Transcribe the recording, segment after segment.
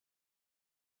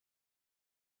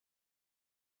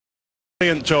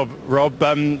Brilliant job, Rob.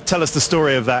 Tell us the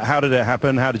story of that. How did it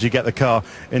happen? How did you get the car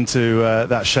into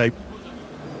that shape?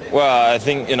 Well, I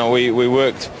think, we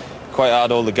worked quite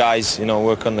hard, all the guys,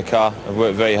 work on the car. I've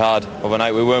worked very hard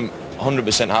overnight. We weren't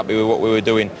 100% happy with what we were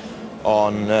doing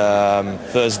on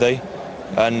Thursday,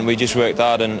 and we just worked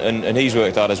hard, and he's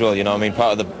worked hard as well.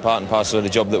 Part and parcel of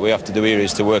the job that we have to do here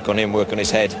is to work on him, work on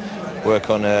his head, work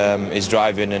on his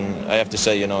driving, and I have to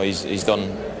say, he's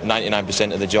done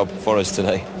 99% of the job for us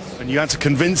today. And you had to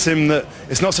convince him that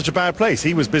it's not such a bad place.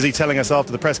 He was busy telling us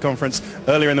after the press conference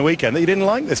earlier in the weekend that he didn't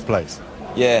like this place.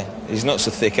 Yeah, he's not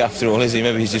so thick after all, is he?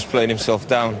 Maybe he's just playing himself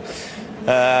down.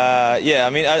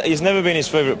 He's never been his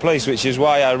favourite place, which is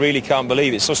why I really can't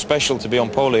believe it's so special to be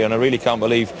on pole here, and I really can't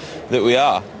believe that we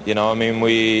are.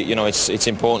 It's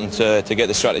important to get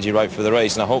the strategy right for the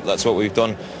race, and I hope that's what we've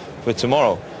done for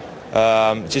tomorrow.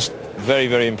 Just very,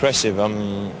 very impressive.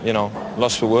 I'm,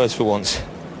 lost for words for once.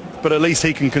 But at least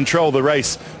he can control the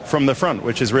race from the front,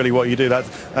 which is really what you do.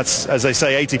 That's, as they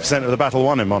say, 80% of the battle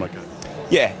won in Monaco.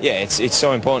 Yeah, it's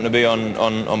so important to be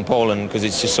on pole, and because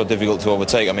it's just so difficult to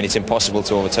overtake. It's impossible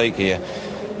to overtake here.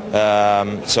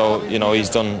 He's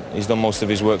done most of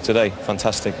his work today.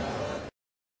 Fantastic.